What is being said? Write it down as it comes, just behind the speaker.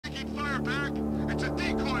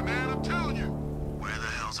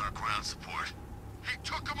ground support. He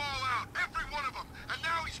took them all out, every one of them, and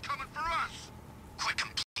now he's coming for us! Quit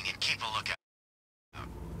complaining and keep a lookout.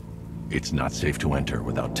 It's not safe to enter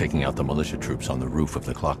without taking out the militia troops on the roof of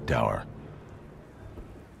the clock tower.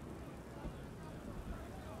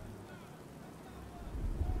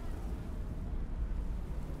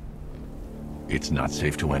 It's not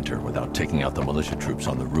safe to enter without taking out the militia troops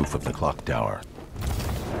on the roof of the clock tower.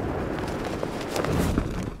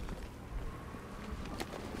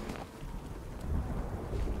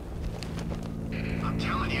 I'm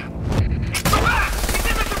telling you.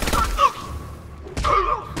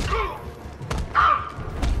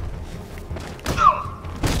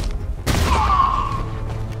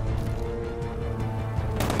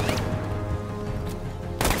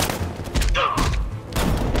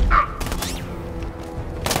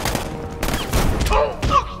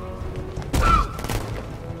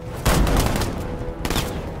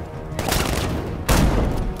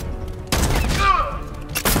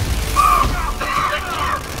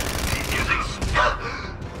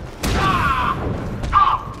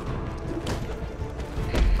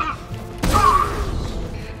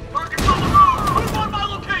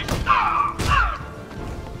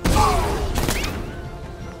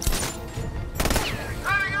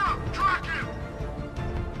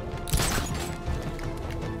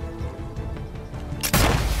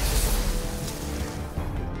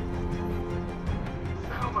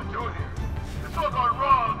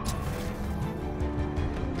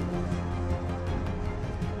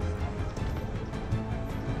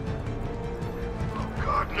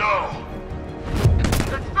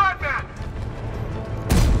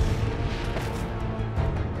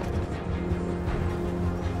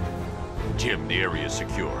 Jim, the area is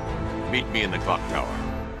secure. Meet me in the clock tower.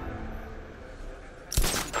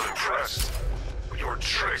 I'm impressed. Your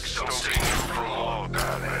tricks don't save you from long,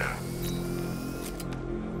 Batman.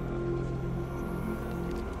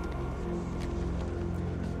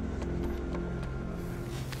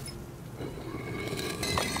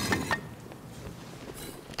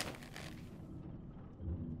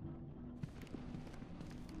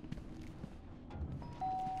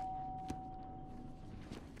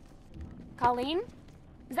 Colleen?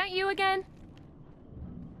 Is that you again?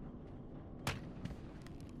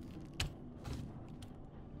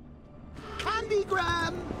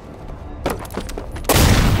 Candygram!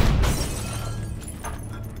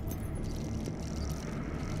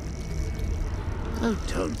 Oh,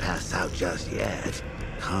 don't pass out just yet.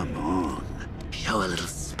 Come on. Show a little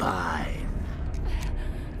spine.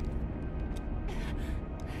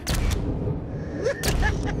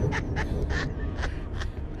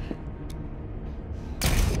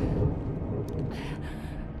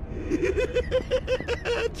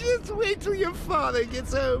 Just wait till your father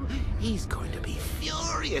gets home. He's going to be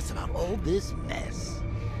furious about all this mess.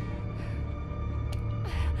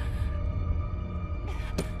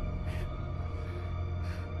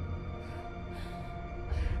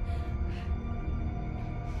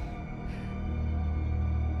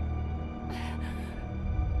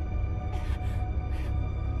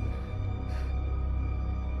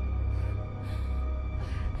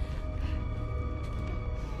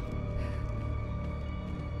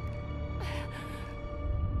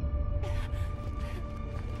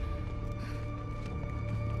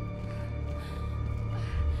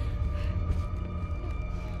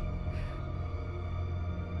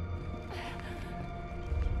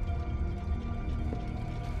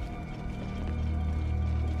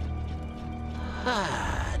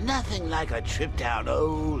 Nothing like a trip down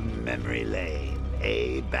old memory lane,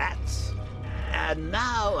 eh, Bats? And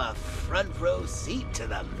now a front row seat to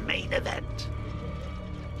the main event.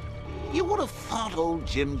 You would have thought old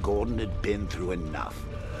Jim Gordon had been through enough.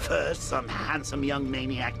 First, some handsome young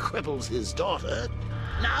maniac cripples his daughter.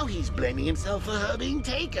 Now he's blaming himself for her being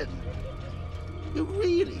taken. You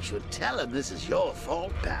really should tell him this is your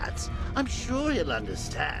fault, Bats. I'm sure he'll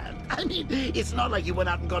understand. I mean, it's not like you went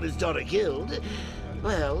out and got his daughter killed.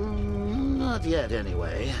 Well, not yet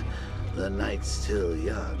anyway. The night's still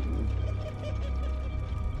young.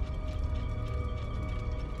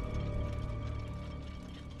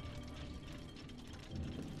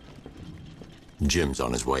 Jim's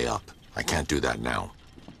on his way up. I can't do that now.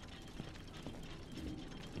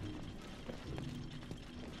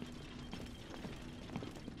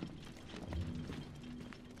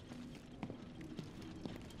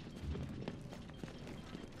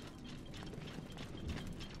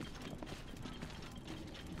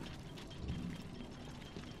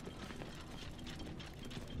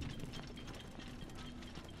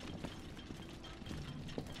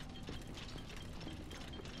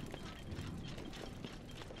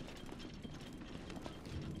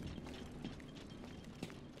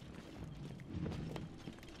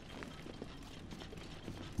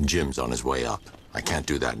 Jim's on his way up. I can't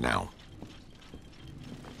do that now.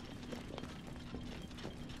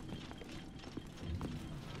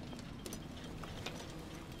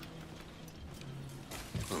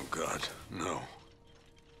 Oh, God, no.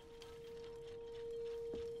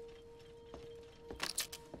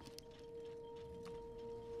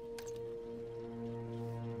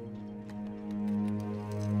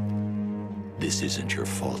 This isn't your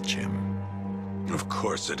fault, Jim. Of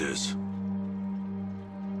course it is.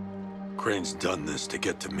 Crane's done this to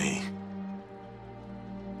get to me.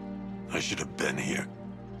 I should have been here.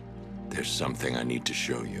 There's something I need to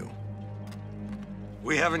show you.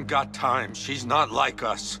 We haven't got time. She's not like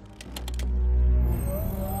us.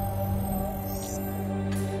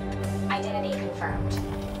 Identity confirmed.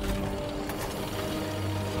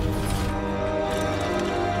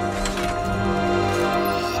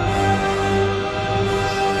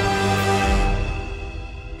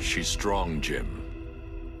 She's strong, Jim.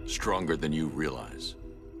 Stronger than you realize.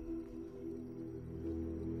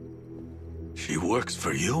 She works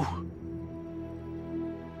for you?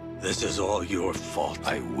 This is all your fault.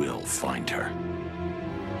 I will find her.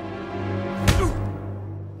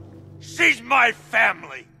 She's my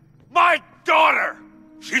family! My daughter!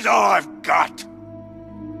 She's all I've got!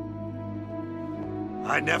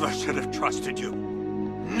 I never should have trusted you.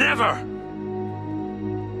 Never!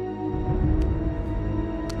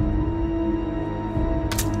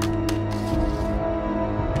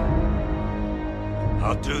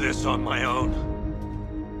 I'll do this on my own.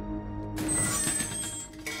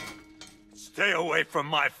 Stay away from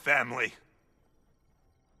my family.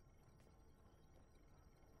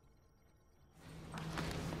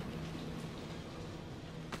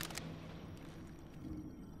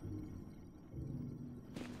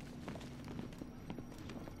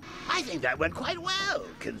 I think that went quite well,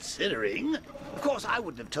 considering. Of course, I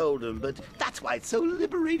wouldn't have told him, but that's why it's so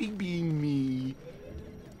liberating being me.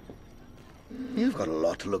 You've got a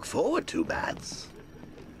lot to look forward to, Bats.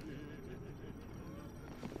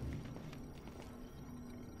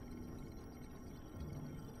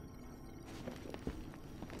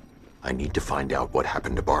 I need to find out what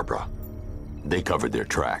happened to Barbara. They covered their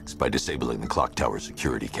tracks by disabling the clock tower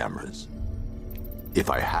security cameras. If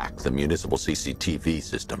I hack the municipal CCTV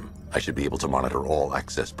system, I should be able to monitor all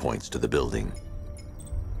access points to the building.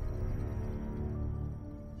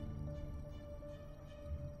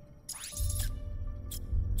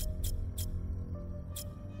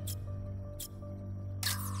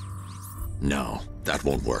 No, that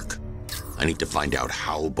won't work. I need to find out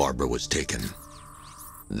how Barbara was taken.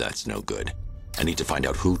 That's no good. I need to find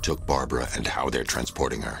out who took Barbara and how they're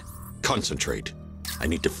transporting her. Concentrate. I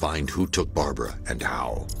need to find who took Barbara and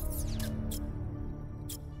how.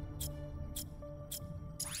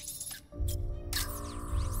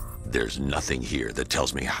 There's nothing here that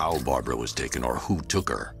tells me how Barbara was taken or who took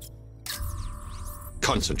her.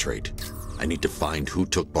 Concentrate. I need to find who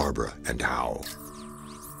took Barbara and how.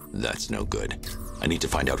 That's no good. I need to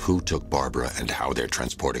find out who took Barbara and how they're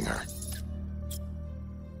transporting her.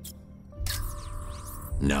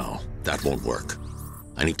 No, that won't work.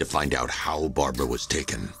 I need to find out how Barbara was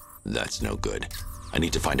taken. That's no good. I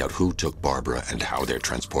need to find out who took Barbara and how they're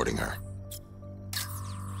transporting her.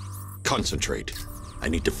 Concentrate. I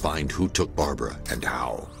need to find who took Barbara and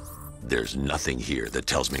how. There's nothing here that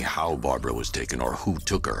tells me how Barbara was taken or who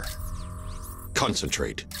took her.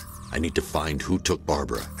 Concentrate. I need to find who took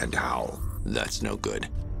Barbara and how. That's no good.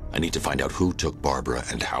 I need to find out who took Barbara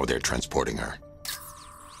and how they're transporting her.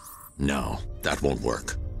 No, that won't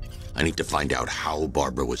work. I need to find out how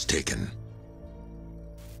Barbara was taken.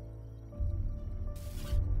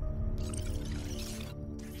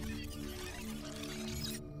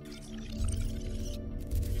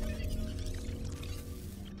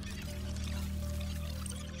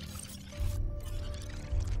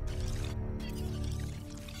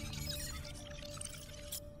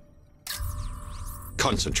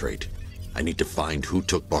 Concentrate. I need to find who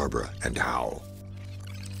took Barbara and how.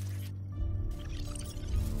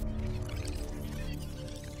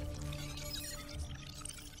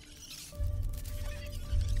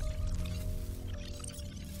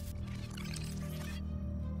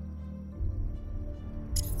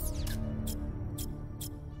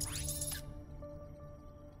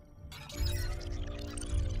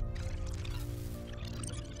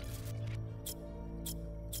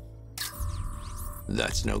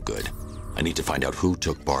 That's no good. I need to find out who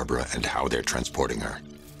took Barbara and how they're transporting her.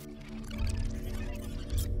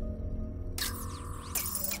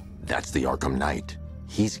 That's the Arkham Knight.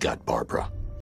 He's got Barbara.